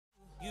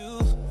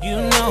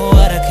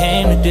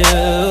to do.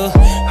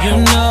 You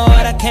know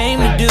what I came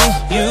to do.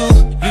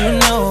 You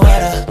know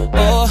what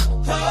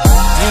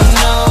you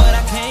know what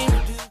I came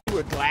to do. Through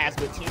a glass,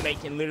 but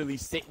teammate can literally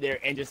sit there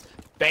and just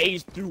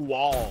phase through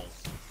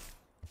walls.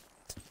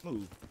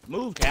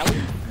 Move,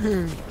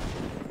 Callie.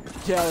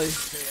 Kelly.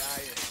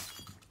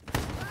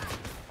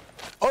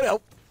 Oh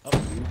no. Oh,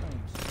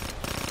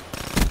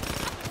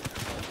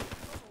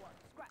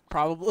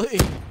 Probably.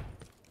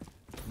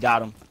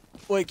 got him.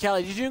 Wait,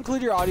 Kelly, did you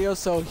include your audio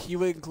so he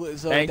would include?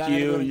 So Thank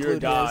Dynamic you, would you're a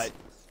include god. his?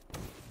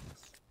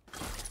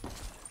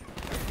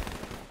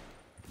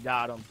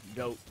 Got him,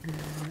 goat.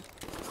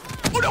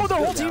 Oh no, the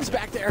whole team's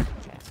back there.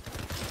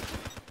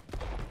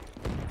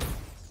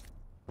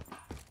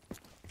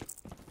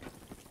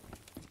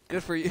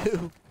 Good for you.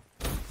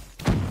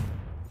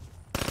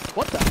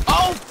 What the?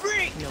 Oh,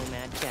 freak!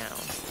 Nomad down.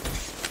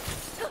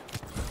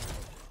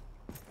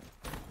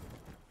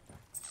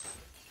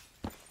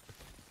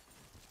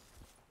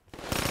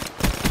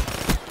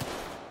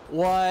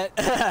 What?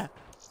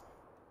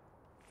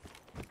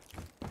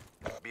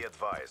 Be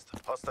advised,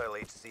 hostile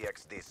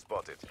HCXD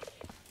spotted.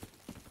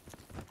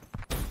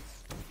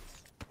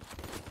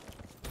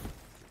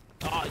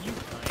 Oh, you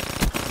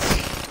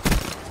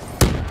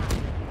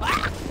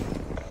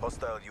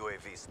Hostile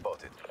UAV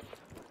spotted.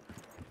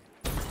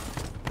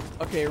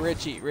 Okay,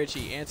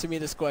 Richie, answer me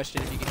this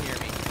question if you can hear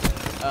me.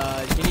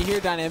 Can you hear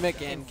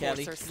Dynamic and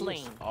Kelly? Enforcer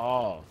slain.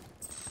 Oh.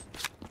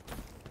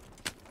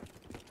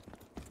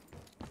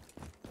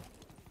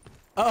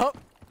 Oh,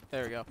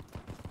 there we go.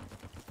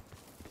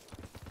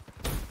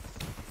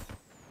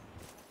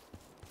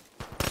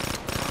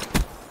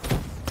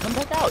 Come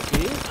back out,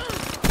 kid.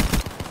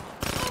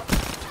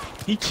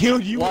 He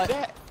killed you What? with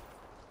that.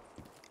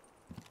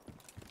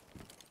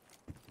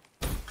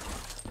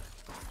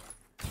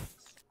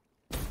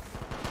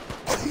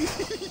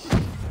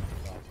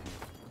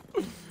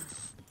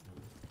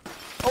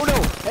 Oh no!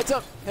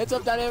 Heads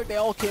up, Dynamic. They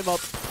all came up.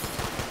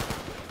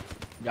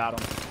 Got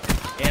him.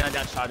 And I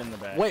got shot in the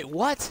back. Wait,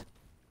 what?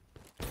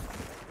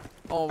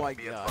 Oh my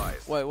Be god.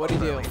 advised, Wait, what did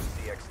he do? hostile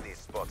HCXD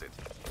spotted.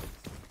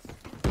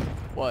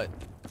 What?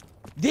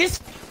 This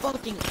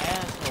fucking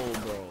asshole,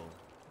 bro.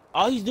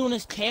 All he's doing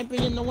is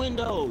camping in the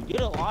window.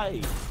 Get a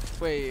life.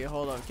 Wait,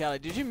 hold on, Kelly.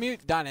 Did you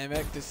mute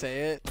Dynamic to say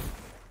it?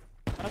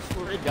 I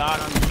swear to God,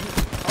 I'm you.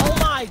 Oh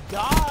my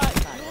God!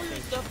 Doing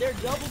this stuff. They're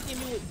double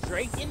teaming with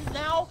Drakens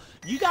now.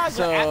 You guys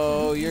are So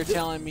absolutely you're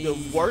telling me the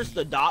worst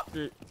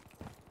adopter.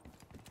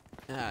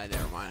 Ah,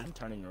 never mind. I'm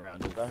turning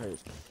around. That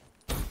hurts.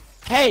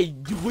 Hey,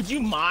 would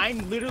you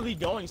mind literally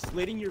going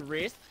slitting your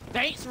wrist?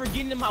 Thanks for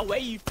getting in my way,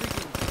 you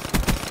freaking.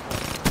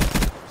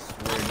 I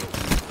swear to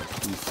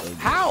you, so good.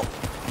 How?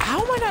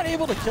 How am I not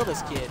able to kill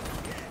this kid?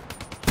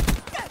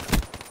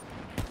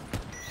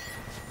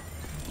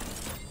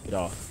 Get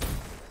off.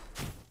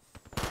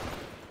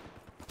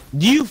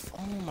 You.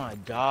 Oh my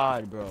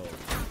God, bro.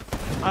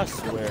 I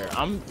swear,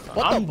 I'm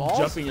balls?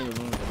 jumping in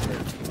the room with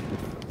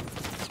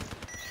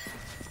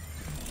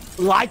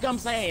her. Like I'm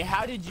saying,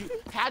 how did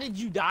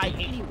you die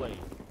anyway?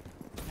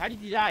 How did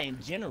you die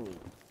in general?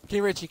 Okay,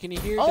 Richie, can you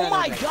hear? Oh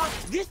my Dynamic? God,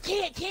 this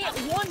can't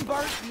one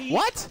burst me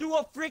What? through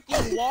a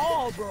freaking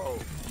wall, bro.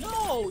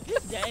 No,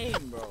 this game,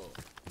 bro.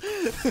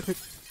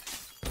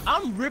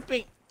 I'm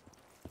ripping.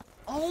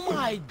 Oh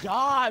my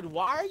God,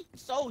 why are you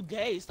so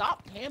gay?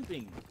 Stop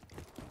camping.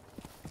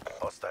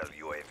 Hostile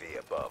UAV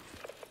above.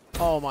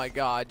 Oh my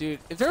god, dude.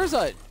 If there was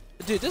a...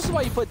 Dude, this is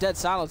why you put dead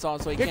silence on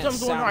so he Here can't comes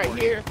one sound right board.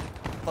 here.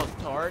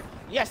 Fucktard.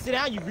 Yeah, sit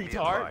down, you Be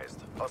retard. advised,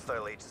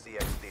 hostile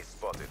HCXD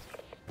spotted.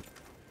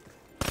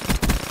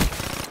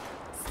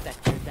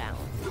 Spectre down.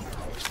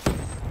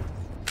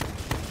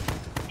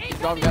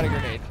 Dog got a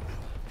grenade.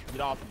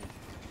 Get off me.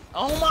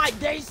 Oh my,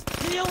 they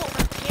still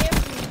are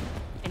camping.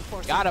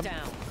 Enforcer Got him.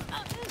 down.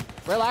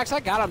 Relax, I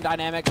got him,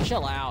 Dynamic.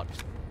 Chill out.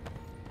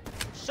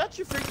 Shut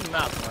your freaking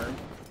mouth, man.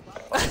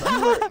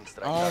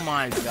 Oh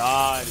my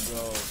God,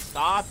 bro.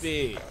 Stop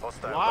it.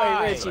 Hostile.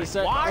 Why? Wait, Richie,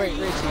 sir. Why are Wait,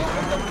 you Richie.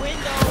 in the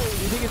window?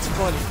 You think it's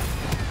funny?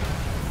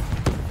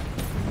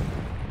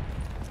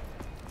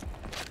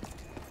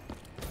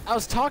 I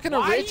was talking to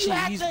Why do you Richie.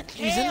 have He's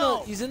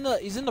to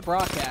in the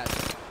broadcast.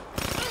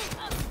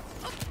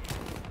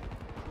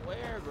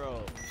 Where,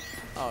 bro?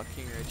 Oh,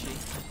 King Richie.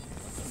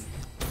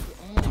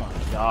 Oh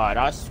my God,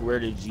 I swear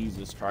to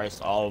Jesus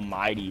Christ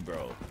Almighty,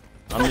 bro.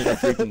 I'm gonna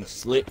freaking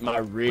slit my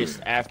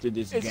wrist after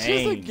this It's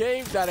game. just a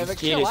game, Dynamic. This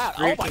kid Chill is out.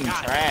 Oh my freaking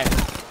god.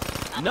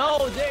 trash.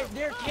 No,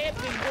 they're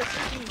camping. They're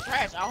freaking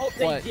trash. I hope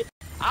they What? get.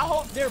 I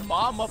hope their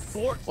mama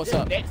forks What's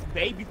their up? next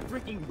baby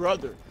freaking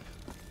brother.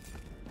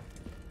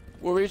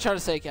 What were you trying to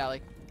say,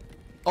 Callie?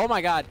 Oh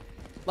my god.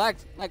 Like.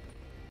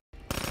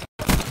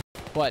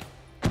 What?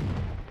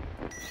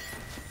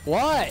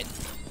 What?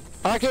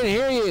 I can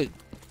hear you.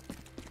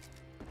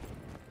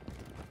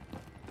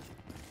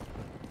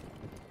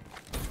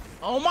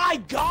 Oh my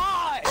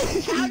God!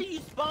 How do you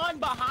spawn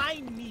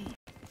behind me?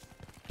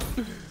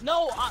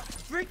 No,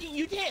 freaking,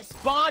 you can't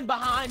spawn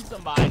behind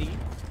somebody.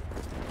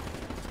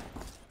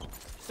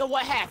 So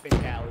what happened,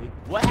 Callie?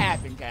 What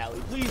happened, Callie?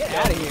 Please Get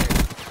tell out of me. here.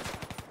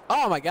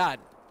 Oh my god.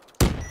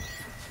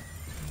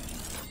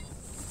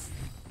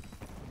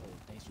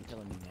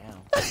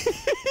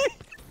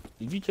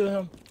 Did you kill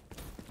him?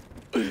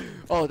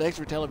 Oh, thanks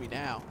for telling me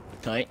now.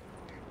 Tight.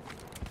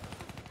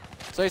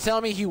 So you're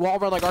telling me he wall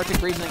run like Arctic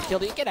Breeze and then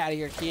killed you? Get out of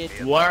here, kid.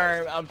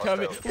 Worm, I'm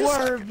coming.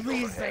 Worm,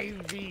 please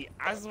save me.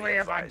 I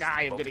swear if I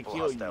die, I'm gonna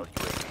kill you.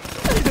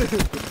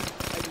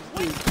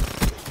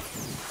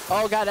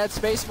 Oh god, that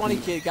Space Money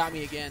kid got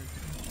me again.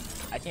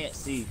 I can't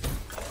see.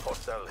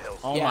 Hostile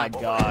health. Oh Yeah. my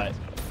god.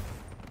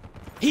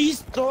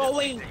 He's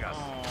throwing.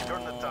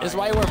 That's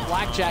why you wear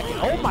black jacket.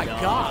 Oh my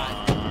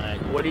god.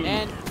 What are you?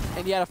 And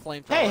you had a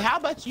flamethrower. Hey, how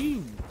about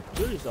you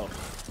kill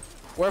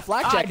yourself? Wear a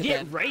flak jacket Get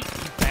then. raped,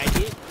 you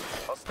faggot.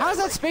 How's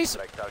that space?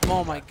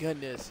 Oh my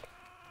goodness.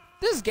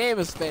 This game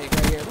is fake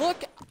right here.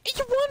 Look,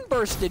 you one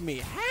bursted me.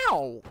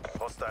 How?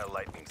 Hostile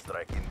lightning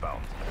strike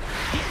inbound.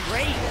 Get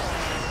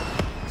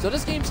raped. So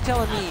this game's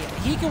telling me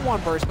he can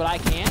one burst, but I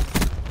can't.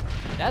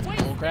 That's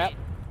bullcrap.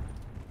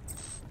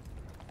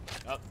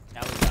 Oh,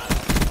 now we got it.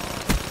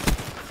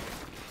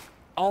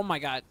 Oh my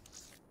god.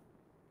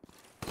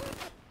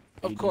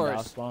 Of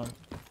course.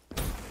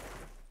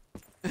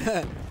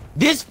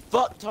 This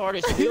fucktard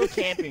is still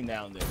camping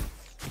down there.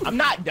 I'm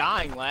not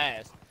dying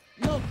last.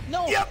 No.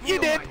 Yep, you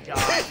did. My God.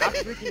 I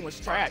freaking was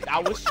trapped. I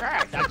was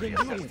trapped. I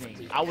couldn't do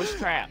anything. I was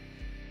trapped.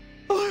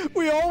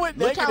 We all went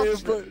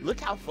negative, but Look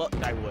how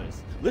fucked I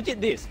was. Look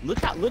at this.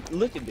 Look at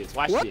this.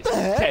 Watch What this. the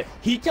heck? Okay,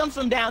 he comes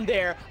from down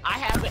there. I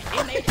have an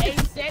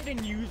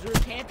M8A7 user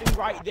camping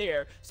right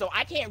there, so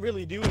I can't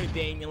really do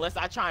anything unless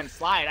I try and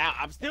slide out.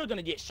 I'm still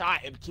gonna get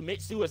shot and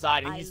commit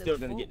suicide, and he's still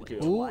gonna get the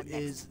kill. who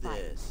is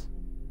this?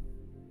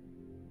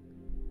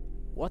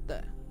 What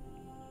the?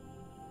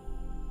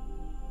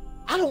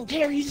 I don't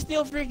care. He's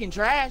still freaking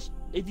trash.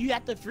 If you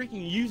have to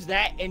freaking use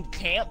that and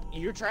camp,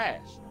 you're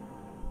trash.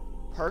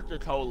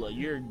 Perca-Cola,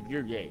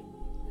 you're gay.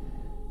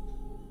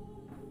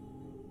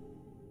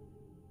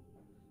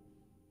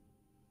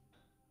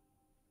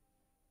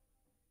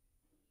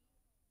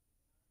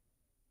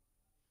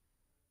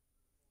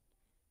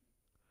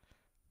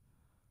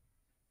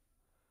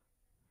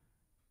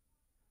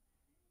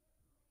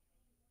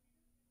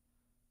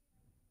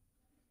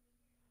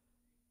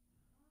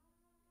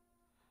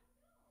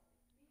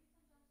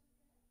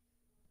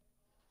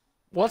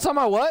 What's on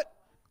my what?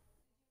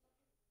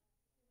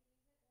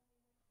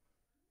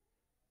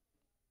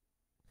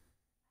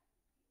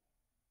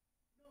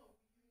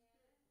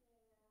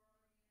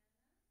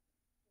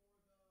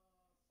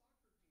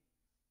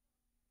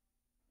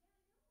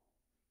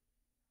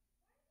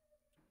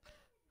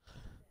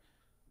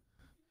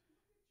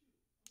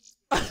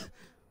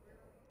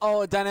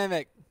 Oh,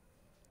 dynamic.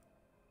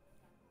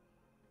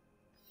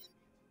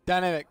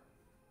 Dynamic.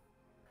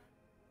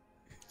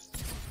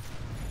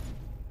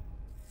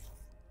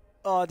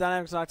 Oh,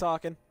 dynamic's not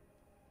talking.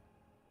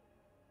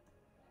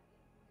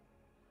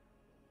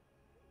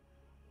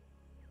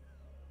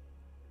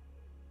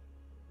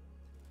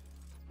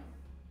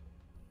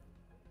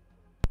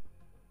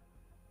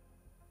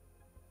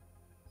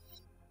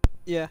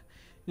 Yeah.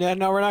 Yeah,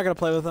 no, we're not gonna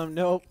play with them.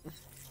 Nope.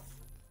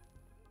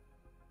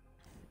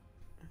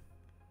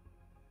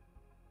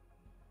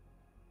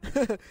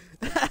 That'd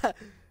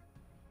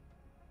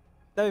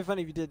be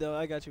funny if you did, though.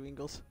 I got you,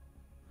 Ingles.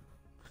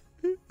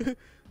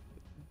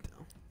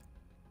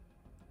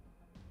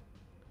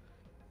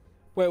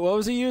 Wait, what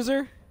was the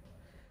user?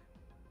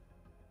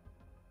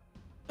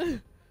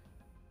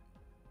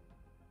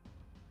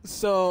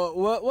 So,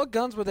 what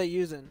guns were they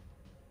using?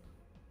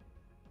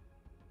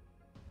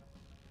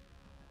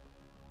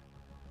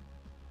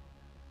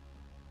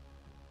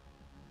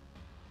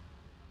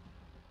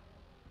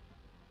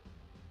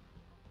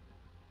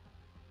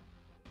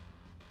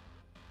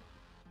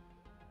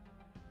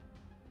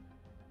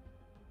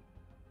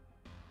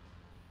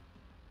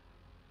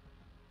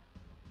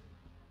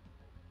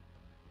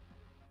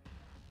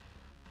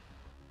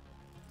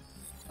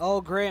 Oh,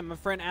 great. My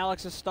friend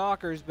Alex's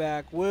stalker's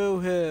back.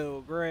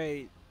 Woohoo.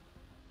 Great.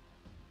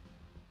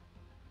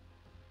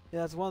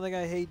 Yeah, that's one thing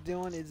I hate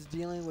doing is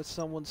dealing with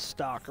someone's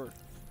stalker.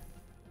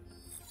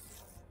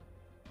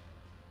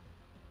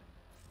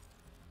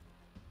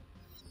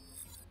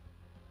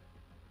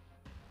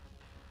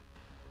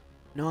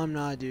 No, I'm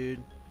not,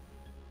 dude.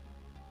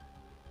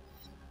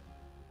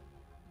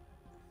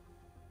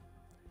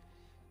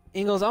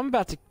 Ingles, I'm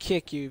about to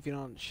kick you if you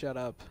don't shut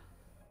up.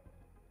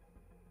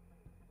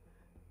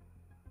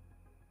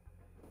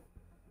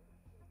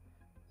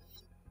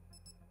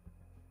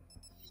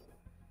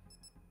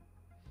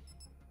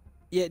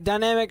 Yeah,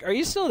 Dynamic, are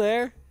you still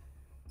there?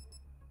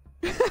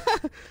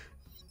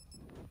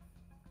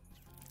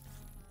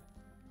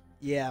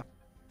 Yeah.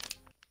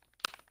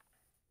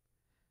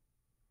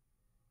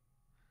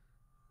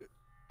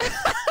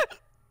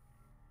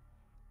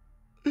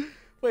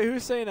 Wait,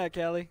 who's saying that,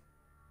 Callie?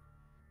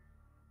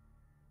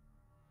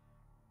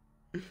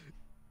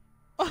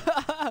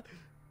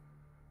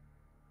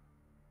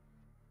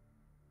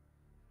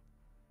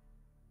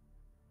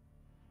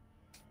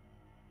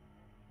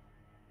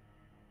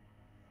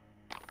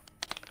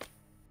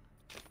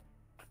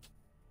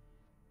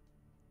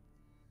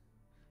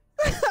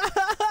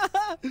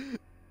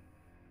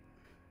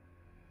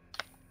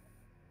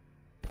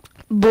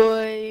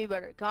 Boy, you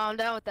better calm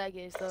down with that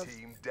gay stuff.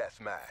 Team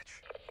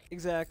deathmatch.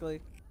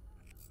 Exactly.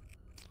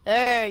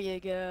 There you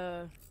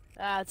go.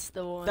 That's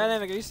the one.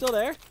 Dynamic, are you still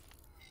there?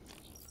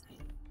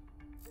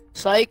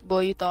 Psych,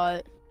 boy, you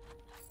thought.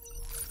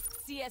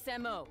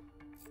 CSMO.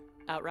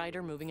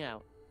 Outrider moving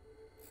out.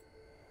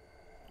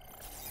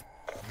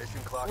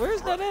 Mission clock.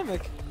 Where's is running.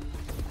 Dynamic?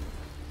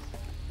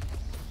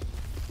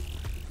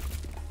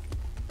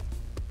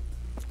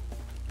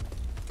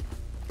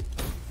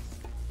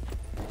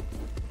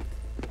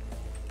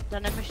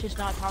 Dynamic's just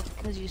not talking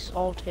because you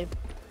assaulted him.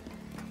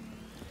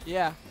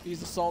 Yeah,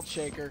 he's a salt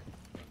shaker.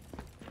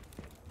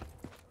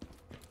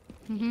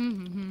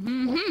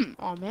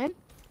 Oh man.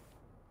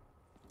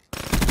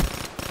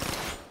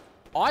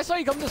 Oh, I saw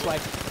you come this way.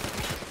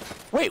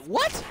 Wait,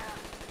 what?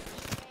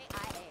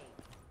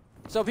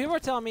 So people are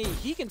telling me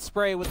he can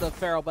spray with the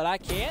Pharo, but I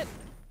can't?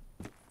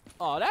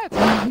 Oh, that's...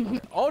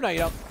 Oh, no, you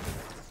don't.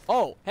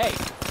 Oh, hey.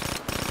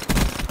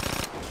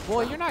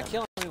 Boy, you're not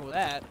killing me with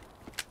that.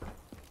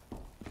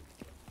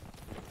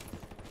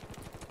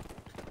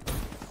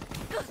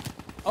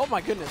 Oh,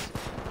 my goodness.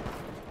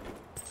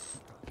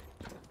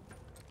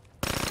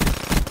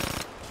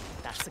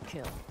 That's a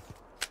kill.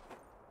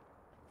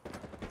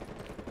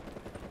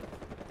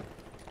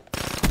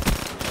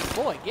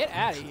 Boy, get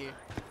out of here.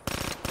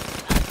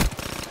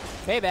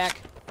 Payback.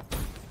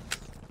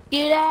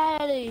 Get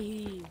out of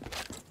here.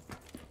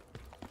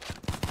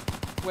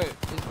 Wait,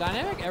 is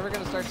Dynamic ever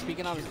going to start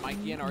speaking on his mic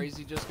again, or is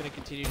he just going to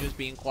continue just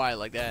being quiet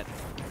like that?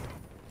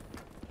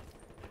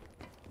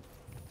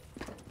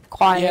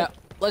 Quiet. Yeah,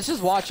 let's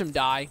just watch him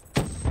die.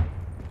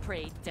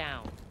 Prey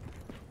down.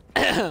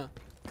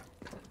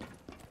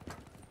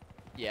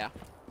 Yeah.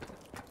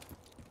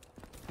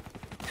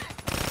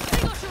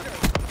 Single shooter.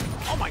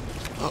 Oh my...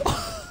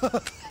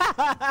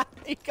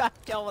 He got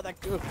killed with a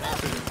coup.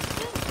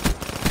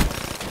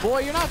 Boy,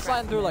 you're not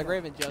sliding through like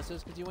Raven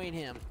Justice, because you ain't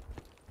him.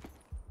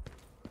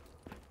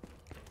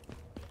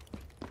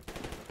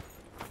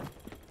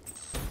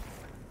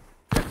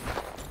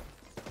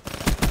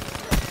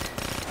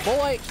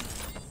 Boy!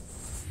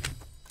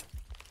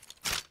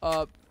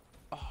 Oh,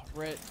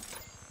 red.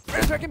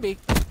 Where's where it can be?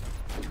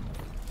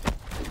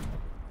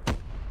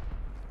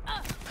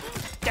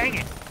 Dang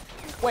it!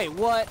 Wait,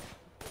 what?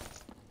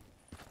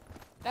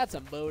 That's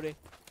a booty.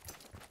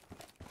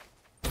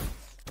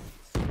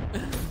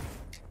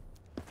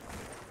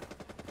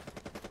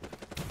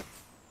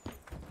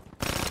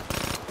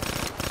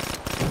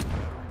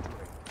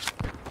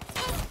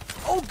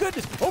 Oh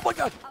goodness! Oh my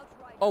god!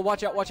 Oh,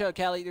 watch out,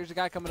 Callie. There's a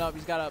guy coming up.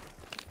 He's got a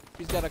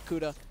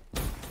Kuda.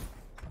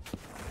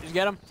 Did you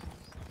get him?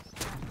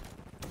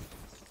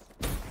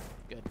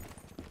 Good.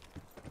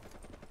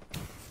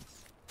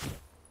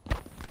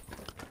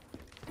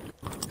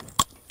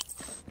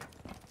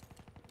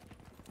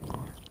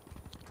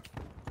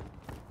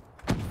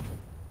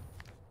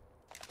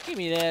 Give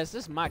me this.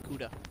 This is my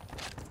Kuda.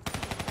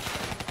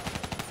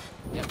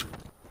 Yep.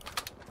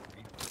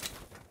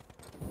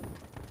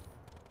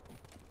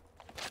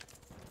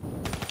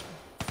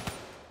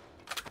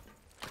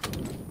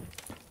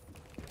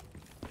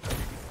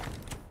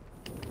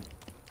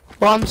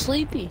 Well, I'm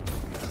sleepy.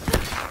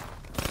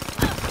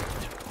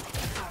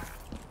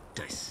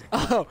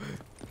 Oh.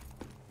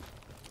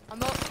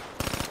 I'm up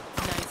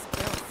Nice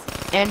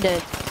kills. and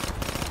dead.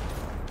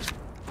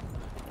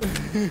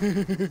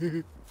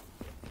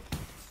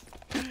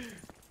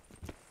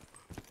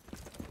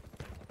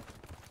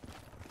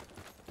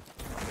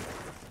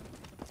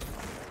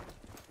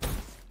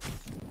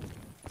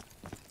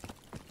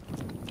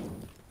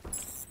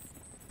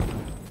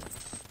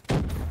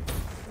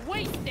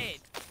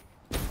 Wasted.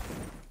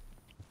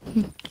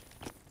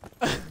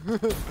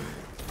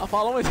 I'm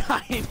following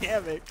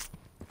Dynamic.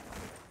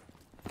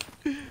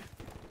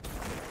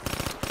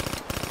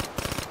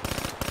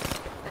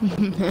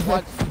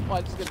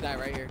 Watch, he's gonna die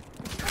right here.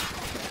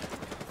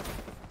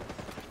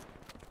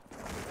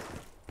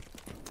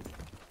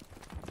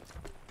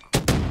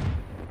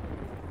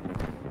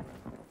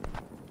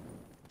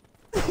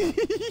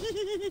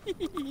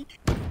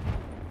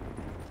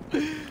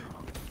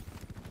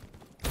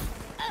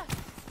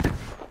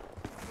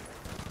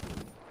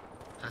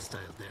 Hostile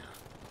there.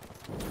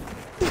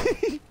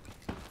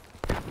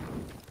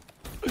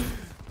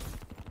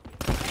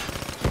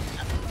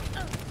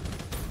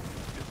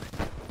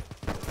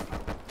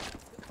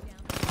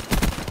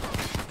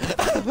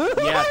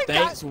 Yeah,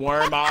 thanks,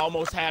 Worm. I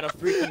almost had a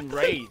freaking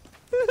wraith.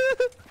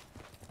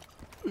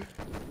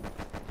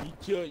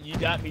 You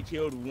got me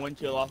killed with one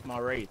kill off my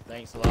wraith.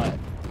 Thanks a lot.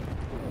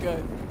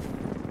 Good.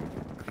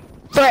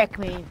 Frick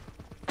me.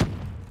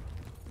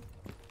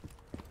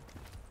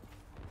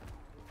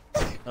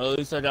 At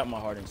least I got my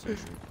heart in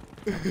surgery.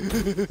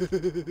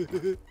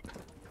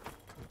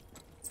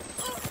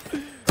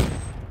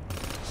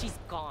 She's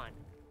gone.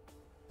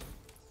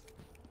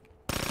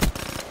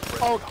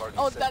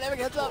 Oh, Dynamic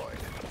heads up.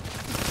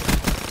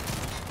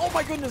 Oh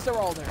my goodness, they're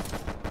all there.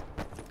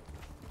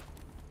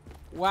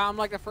 Wow, I'm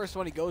like the first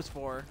one he goes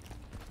for.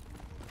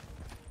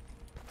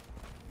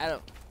 I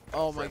don't.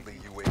 Oh my.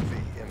 Friendly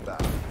UAV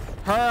inbound.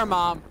 Her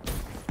mom.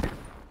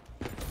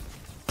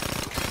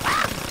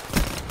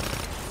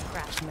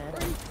 man.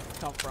 Where you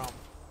come from?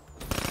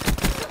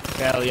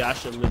 Callie, I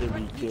should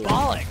literally kill you.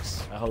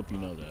 Bollocks! I hope you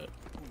know that.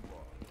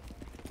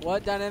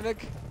 What,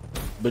 Dynamic?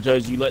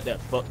 Because you let that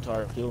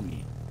fucktard kill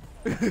me.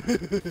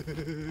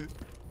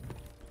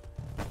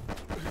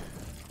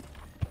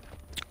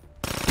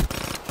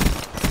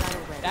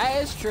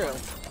 That is true.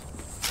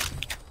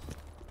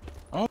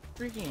 I'm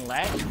freaking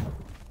lagging.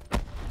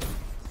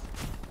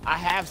 I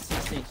have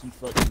 6 inch, you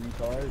fucking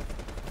retard.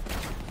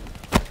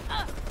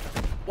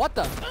 What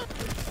the?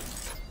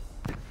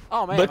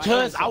 Oh man.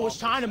 Because I was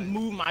trying to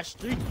move my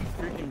streak, you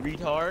freaking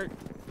retard.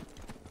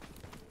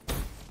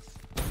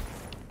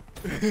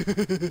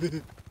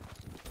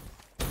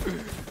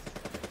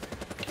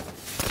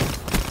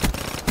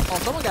 Oh,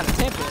 someone got a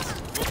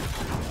Tempest.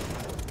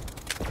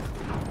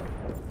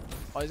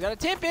 Oh, he's got a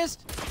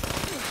Tempest.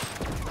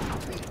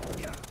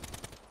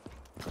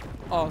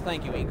 Oh,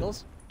 thank you,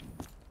 Eagles.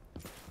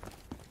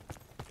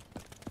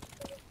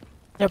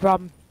 No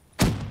problem.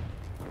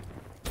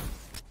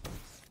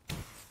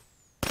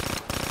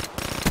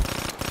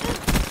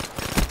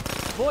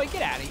 Boy,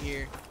 get out of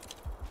here.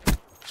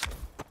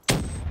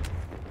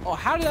 Oh,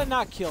 how did I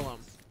not kill him?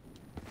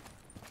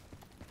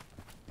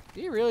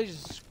 Did he really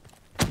just...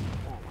 Oh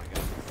my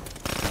god.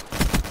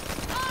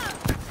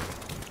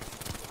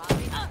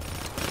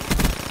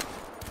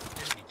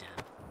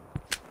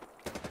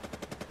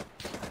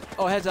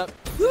 Oh, heads up.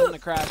 He's gonna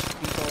crash.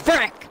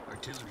 Frick!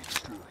 Artillery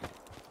destroyed.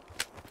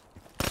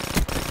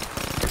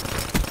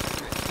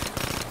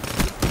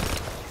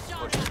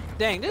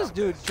 Dang, this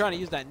dude's trying to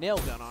use that nail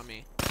gun on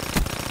me.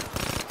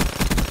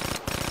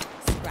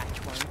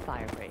 Scratch one,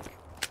 fire break.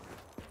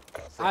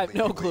 I have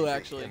no clue, UAV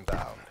actually.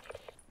 Inbound.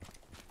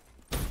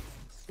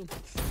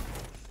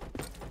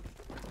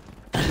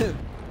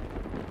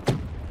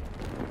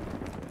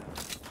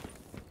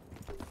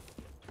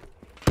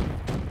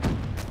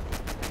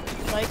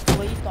 Like the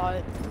way you thought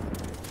it.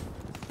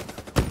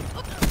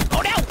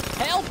 Oh no!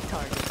 Help!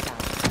 Target down.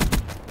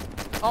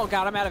 Oh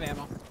god, I'm out of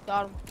ammo.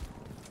 Got him.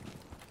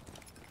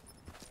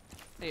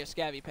 Hey, a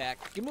scabby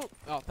pack. Give me.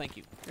 Oh, thank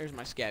you. There's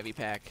my scabby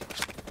pack.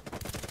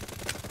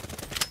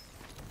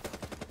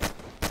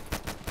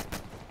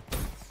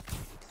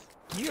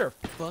 You're a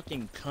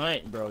fucking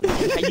cunt, bro.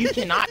 You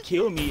cannot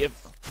kill me if...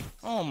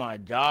 Oh my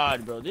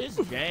god, bro. This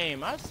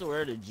game, I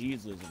swear to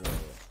Jesus, bro.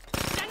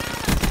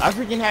 I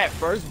freaking had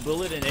first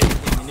bullet and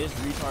everything, and this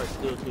retard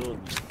still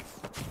killed me.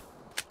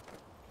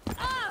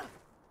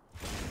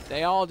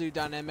 They all do,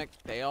 Dynamic.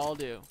 They all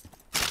do.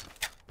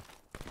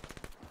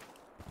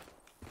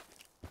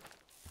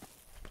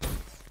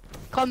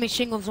 Call me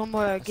Shingles one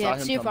more saw again.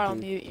 him See if come I don't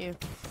through. mute you.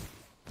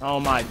 Oh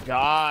my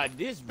god,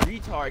 this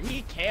retard,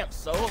 he camps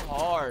so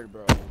hard,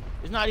 bro.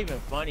 It's not even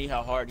funny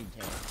how hard he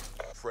camps.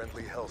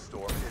 Friendly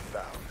Hellstorm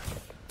inbound.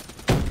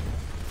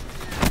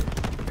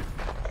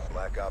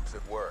 Black Ops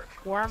at work.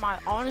 Worm, I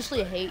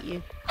honestly hate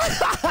you.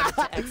 Headed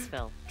to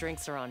exfil.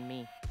 Drinks are on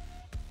me.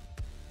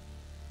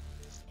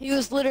 He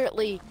was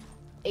literally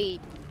a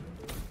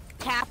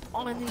tap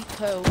on the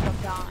toe from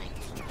dying.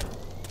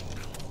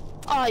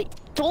 I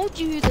told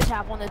you he was a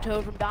tap on the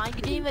toe from dying.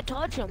 You didn't even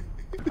touch him.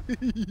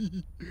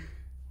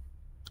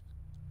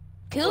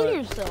 Kill What?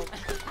 yourself.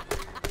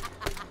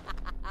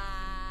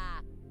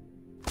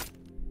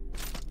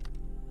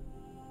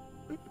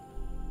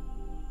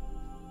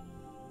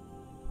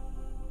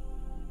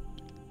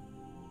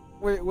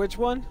 Wait, which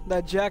one?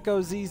 That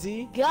Jacko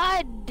ZZ?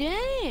 God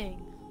dang.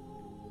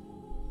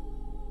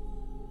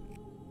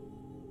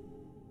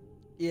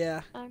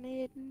 Yeah. I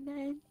need an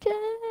angel.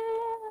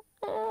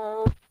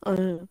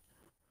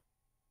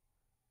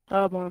 Oh,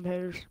 bomb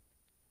haters.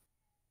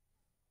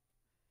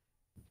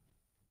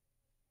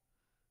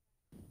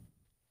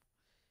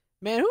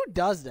 Man, who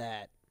does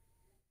that?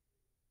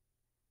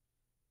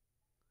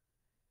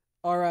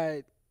 All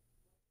right.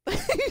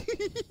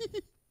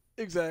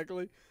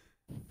 Exactly.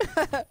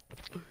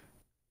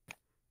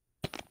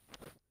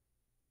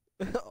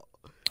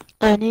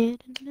 I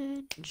need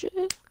an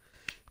angel.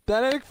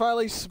 Dynamic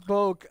finally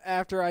spoke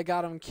after I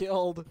got him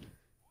killed.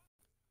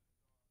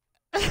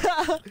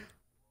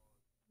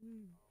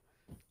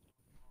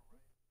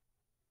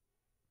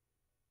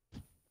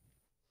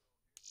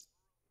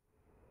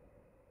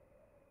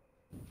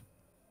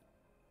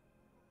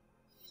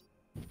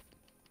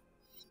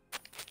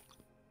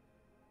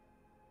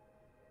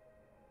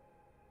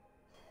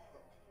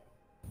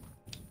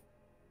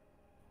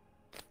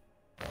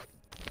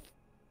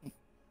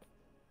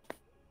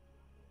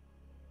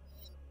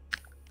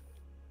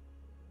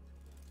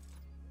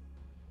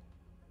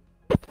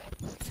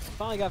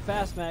 Finally got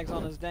fast mags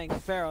on this dang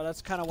Pharo.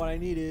 That's kind of what I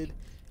needed.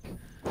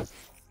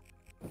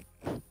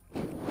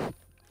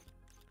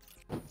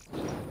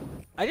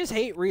 I just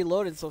hate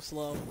reloading so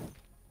slow.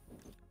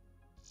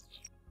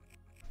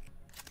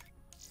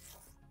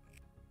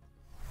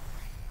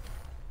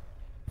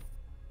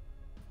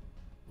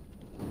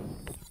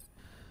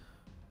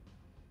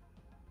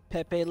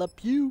 Pepe Le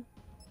Pew.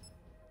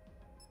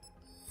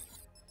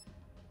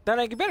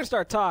 Then you better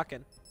start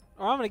talking,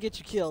 or I'm gonna get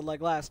you killed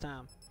like last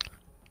time.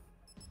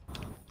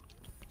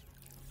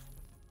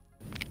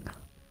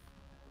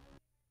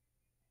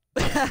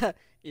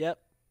 Yep.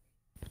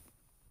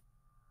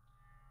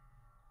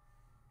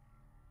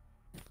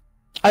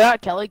 I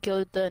got Kelly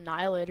killed the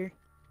Annihilator.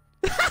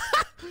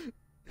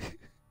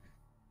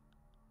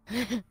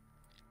 You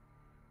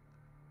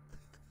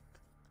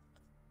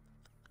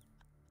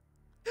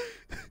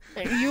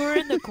were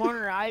in the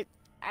corner. I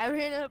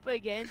ran up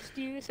against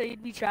you, so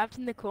you'd be trapped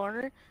in the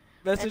corner.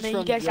 Message And then you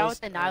from get shot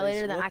Just with the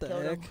Annihilator, Ice. then What I the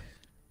killed him. heck?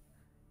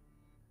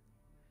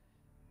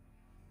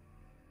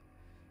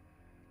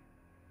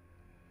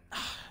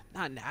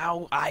 Not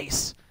now,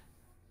 Ice.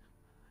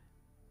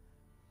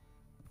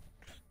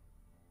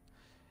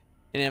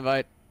 An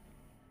invite.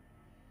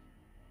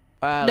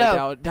 I No.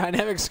 doubt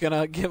Dynamic's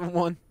gonna give him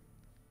one.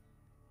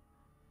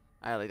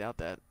 I highly doubt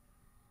that.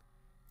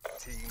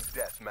 Team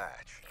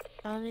deathmatch.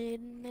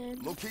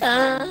 Location.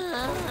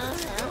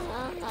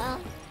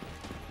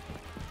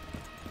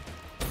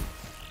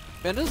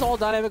 Man, this is all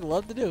Dynamic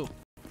love to do.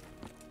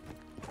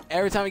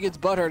 Every time he gets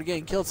butthurt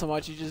getting killed so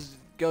much, he just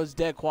goes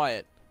dead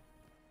quiet.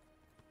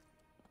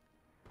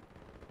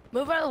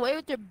 Move out of the way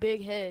with your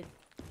big head.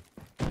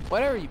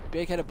 Whatever, you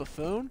big-headed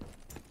buffoon.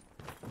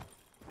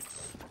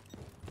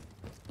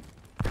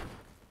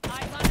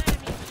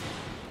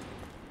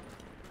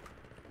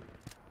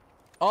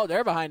 Oh,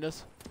 they're behind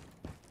us.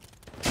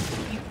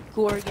 You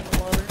Gorgon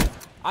lover.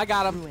 I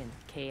got him. Ruin.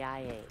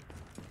 KIA.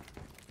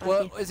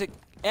 What is it?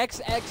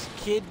 XX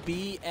Kid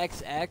B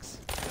XX?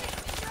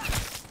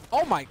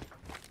 Oh my.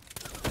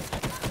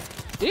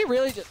 Did he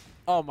really just.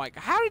 Oh my.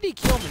 How did he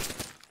kill me?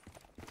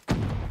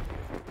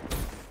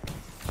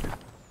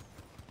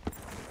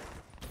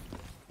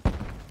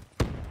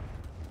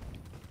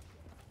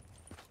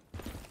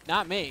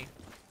 Not me.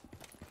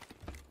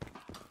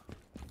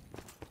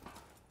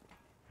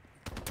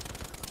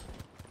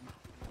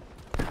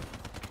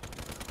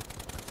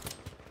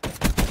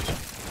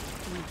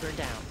 Reaper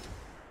down.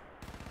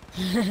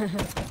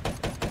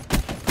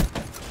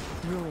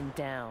 Ruin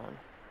down.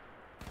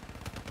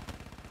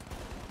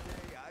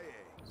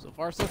 So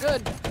far, so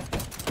good.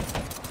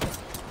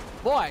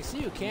 Boy, I see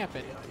you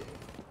camping.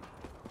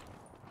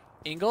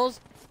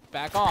 Ingalls,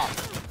 back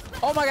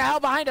off. Oh my god, hell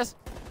behind us.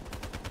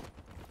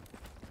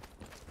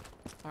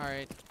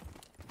 Alright.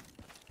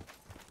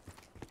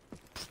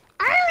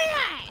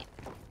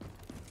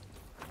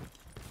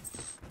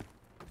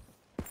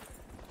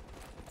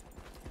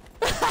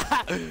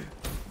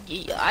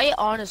 Yeah, I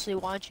honestly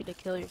want you to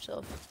kill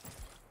yourself.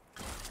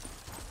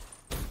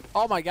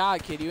 Oh my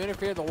god, kid, you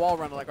interfered the wall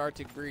runner like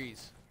Arctic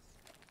Breeze.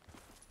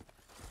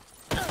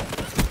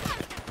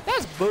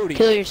 That's booty.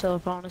 Kill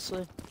yourself,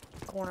 honestly.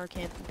 Corner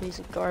camping piece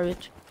of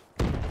garbage.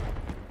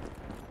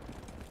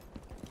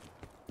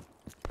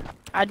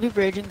 I'd be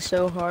raging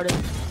so hard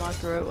if my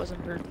throat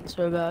wasn't hurting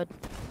so bad.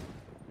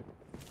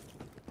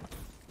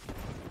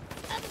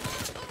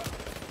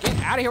 Get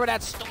out of here with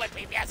that stupid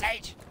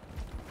PPSH!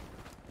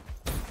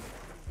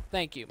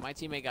 Thank you, my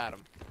teammate got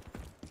him.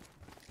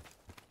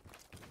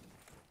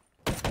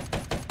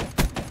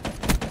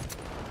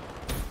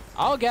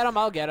 I'll get him,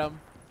 I'll get him.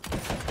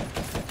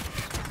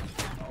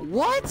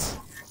 What?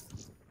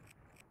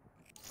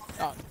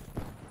 Oh.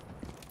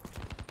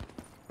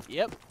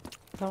 Yep.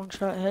 Long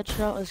shot,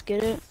 headshot, let's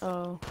get it.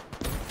 Oh.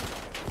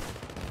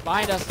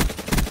 Behind us.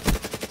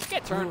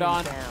 Get turned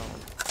on. Down.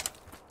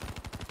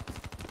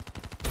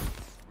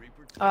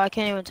 I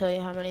can't even tell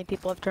you how many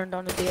people have turned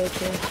on the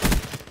DO2.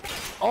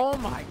 Oh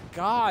my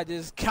god,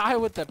 this guy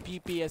with the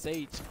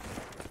PPSH.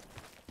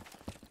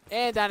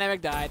 And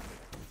Dynamic died.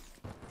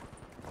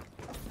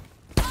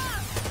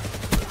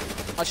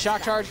 A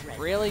shock charge?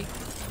 Really?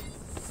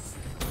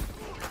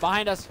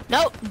 Behind us.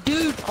 No,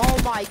 dude!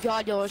 Oh my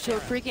god, you're so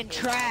freaking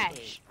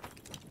trash!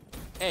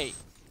 Hey,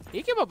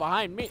 he came up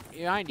behind me.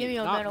 Behind Give me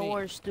you, a not Man of me.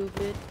 War,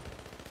 stupid.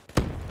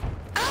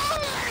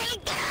 Oh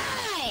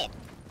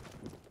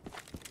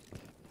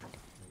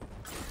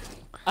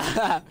my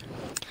god!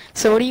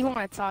 So what do you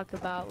want to talk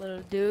about,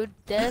 little dude?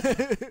 Death?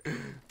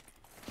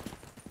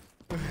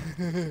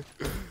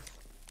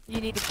 You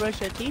need to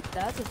brush your teeth,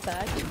 that's a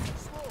fact.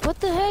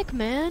 What the heck,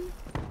 man?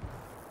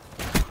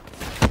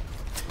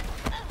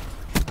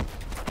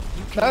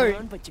 You can Sorry.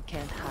 run, but you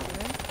can't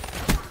hide.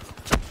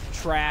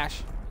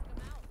 Trash.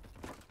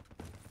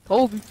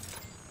 Kobe.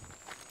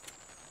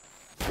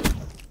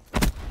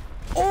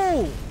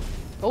 Oh!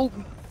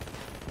 Kobe.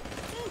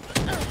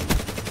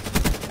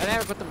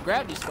 Dynamic with them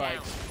gravity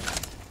spikes.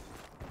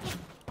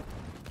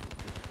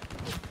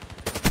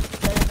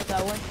 Then I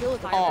got one kill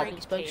with the Oh.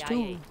 breaking spikes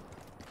too.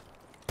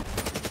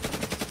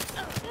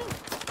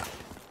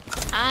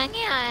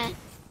 Anya.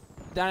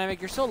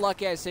 Dynamic, you're so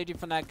lucky I saved you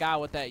from that guy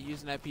with that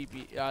using that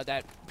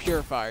that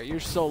purifier. You're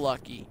so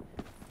lucky.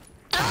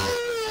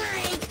 Oh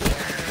my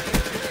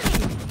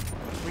god!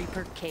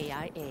 Reaper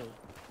KIA.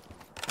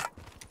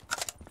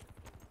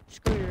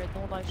 Screw your red,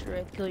 don't like your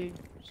red, kill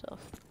yourself.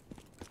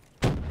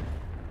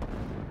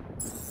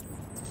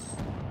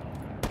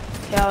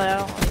 Callie, I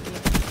don't like you.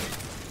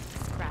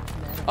 Crap,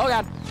 man. Oh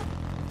god.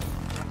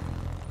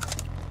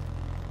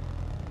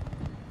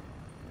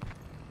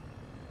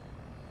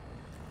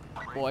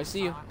 Oh, I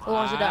see you. Who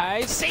wants to die?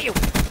 I see you.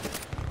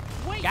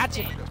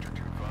 Gotcha.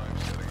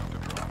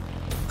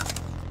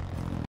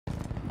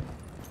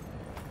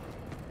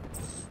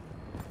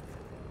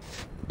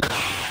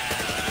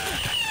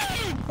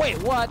 Wait,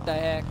 what the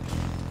heck?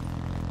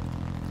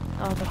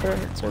 Oh, my throat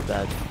hurts so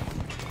bad.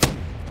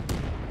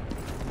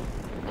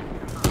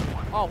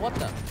 Oh, what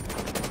the?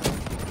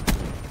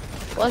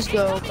 Let's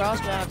go. Cross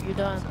map. You're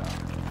done.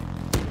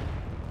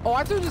 Oh,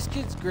 I threw this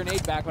kid's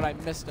grenade back, but I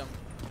missed him.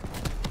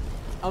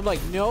 I'm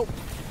like, nope.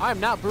 I'm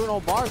not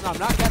Bruno Bars, and I'm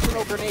not catching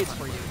no grenades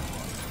for you.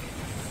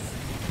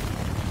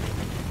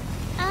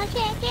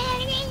 Okay,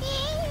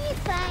 get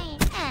fine.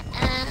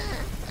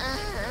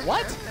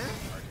 What?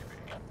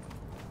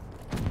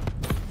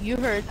 You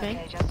heard me.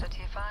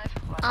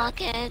 I'll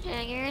catch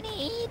a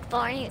grenade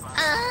for you.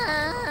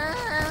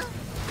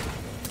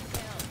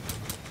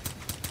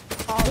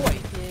 Oh, Boy,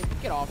 kid,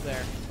 get off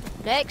there.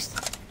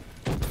 next.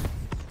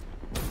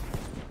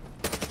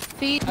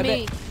 Feed I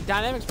me. bet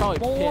Dynamic's probably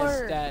More.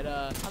 pissed that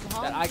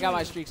that I got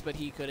my streaks, but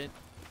he couldn't.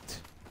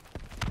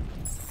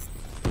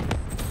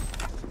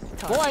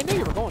 Boy, I knew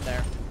you were going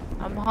there.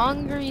 I'm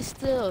hungry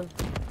still.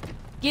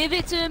 Give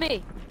it to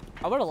me.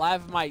 I would have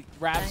laughed if my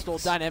rap Thanks. stole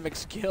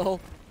Dynamic's kill.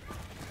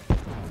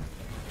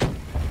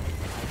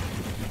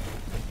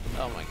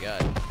 Oh my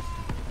god.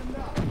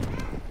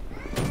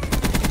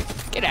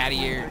 Get out of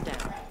here.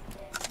 Down.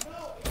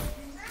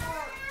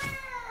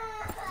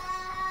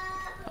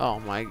 Oh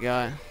my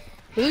god.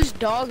 Whose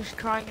dog's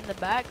crying in the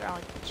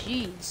background?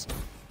 Jeez.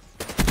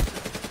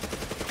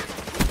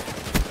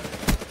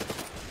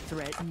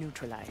 Threat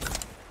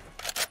neutralized.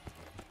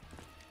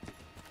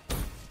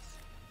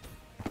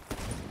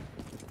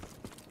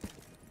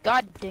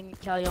 God dang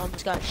it, Kelly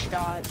almost got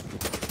shot.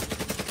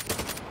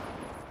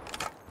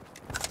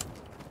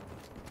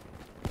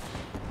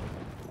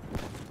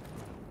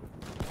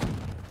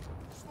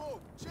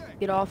 Smoke, check.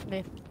 Get off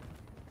me.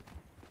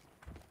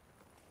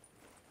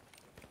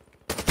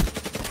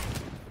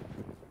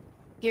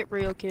 Get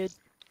real, kid.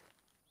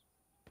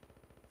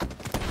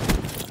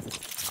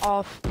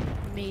 Off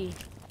me.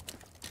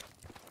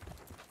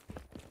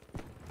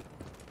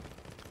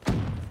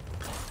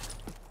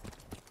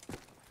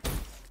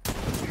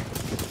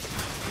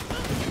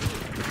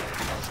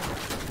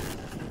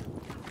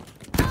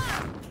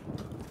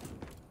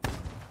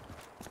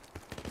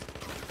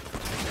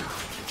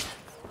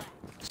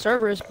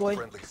 Cerberus, boy.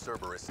 Friendly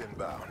Cerberus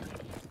inbound.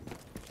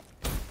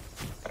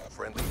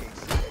 Friendly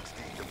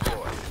HCXD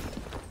deployed.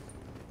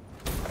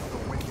 The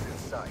wings in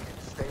sight.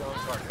 Stay on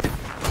target.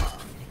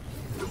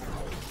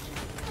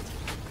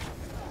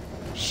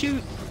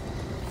 Shoot.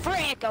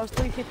 Frick! I was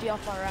 350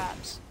 off my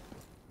wraps.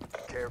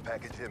 Care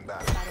package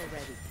inbound. Battle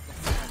ready.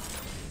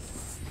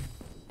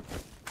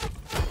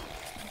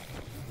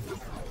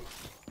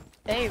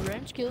 Hey,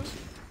 range kills.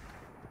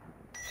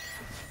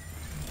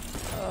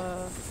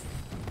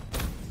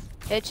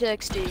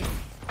 HXD.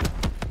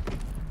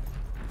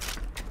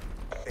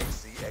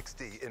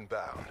 HCXD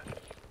inbound.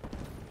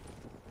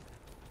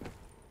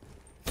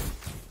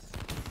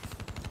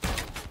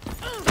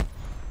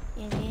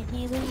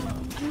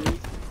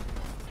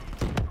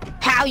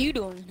 How you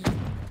doing?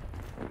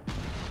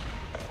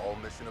 All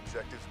mission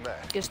objectives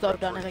met. Good stuff,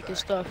 Prep for Dynamic. Good evac.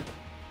 stuff.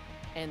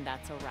 And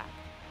that's a wrap.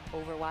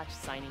 Overwatch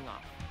signing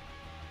off.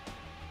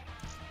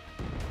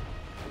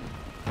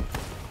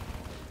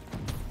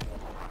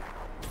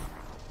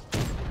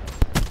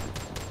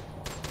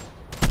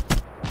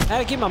 I had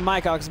to keep my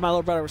mic out because my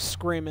little brother was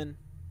screaming.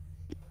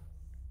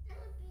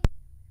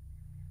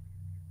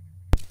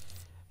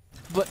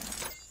 But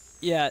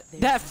yeah,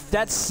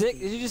 that's sick.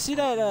 Did you just see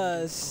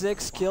that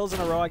 6 kills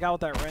in a row I got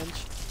with that wrench?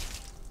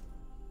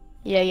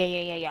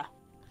 Yeah.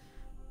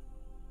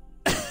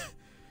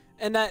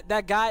 And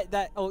that guy,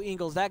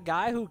 Ingles, that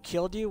guy who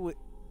killed you with,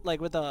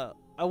 with a,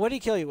 what did he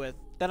kill you with?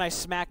 Then I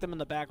smacked him in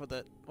the back with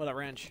a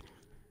wrench. What'd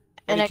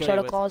And he kill you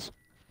extra with? claws.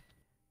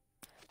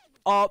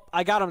 Oh,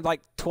 I got him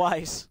like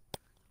twice.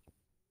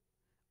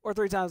 Or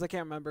 3 times, I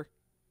can't remember.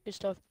 Good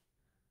stuff.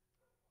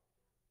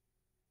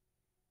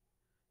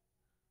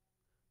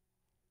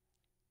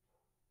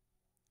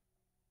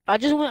 I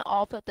just went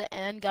off at the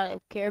end, got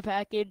a care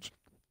package.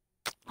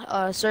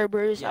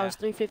 Cerberus, I Yeah. was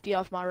 350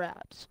 off my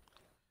wraps.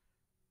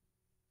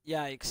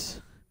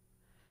 Yikes.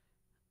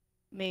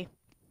 Me.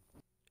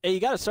 Hey, you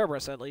got a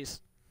Cerberus at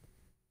least.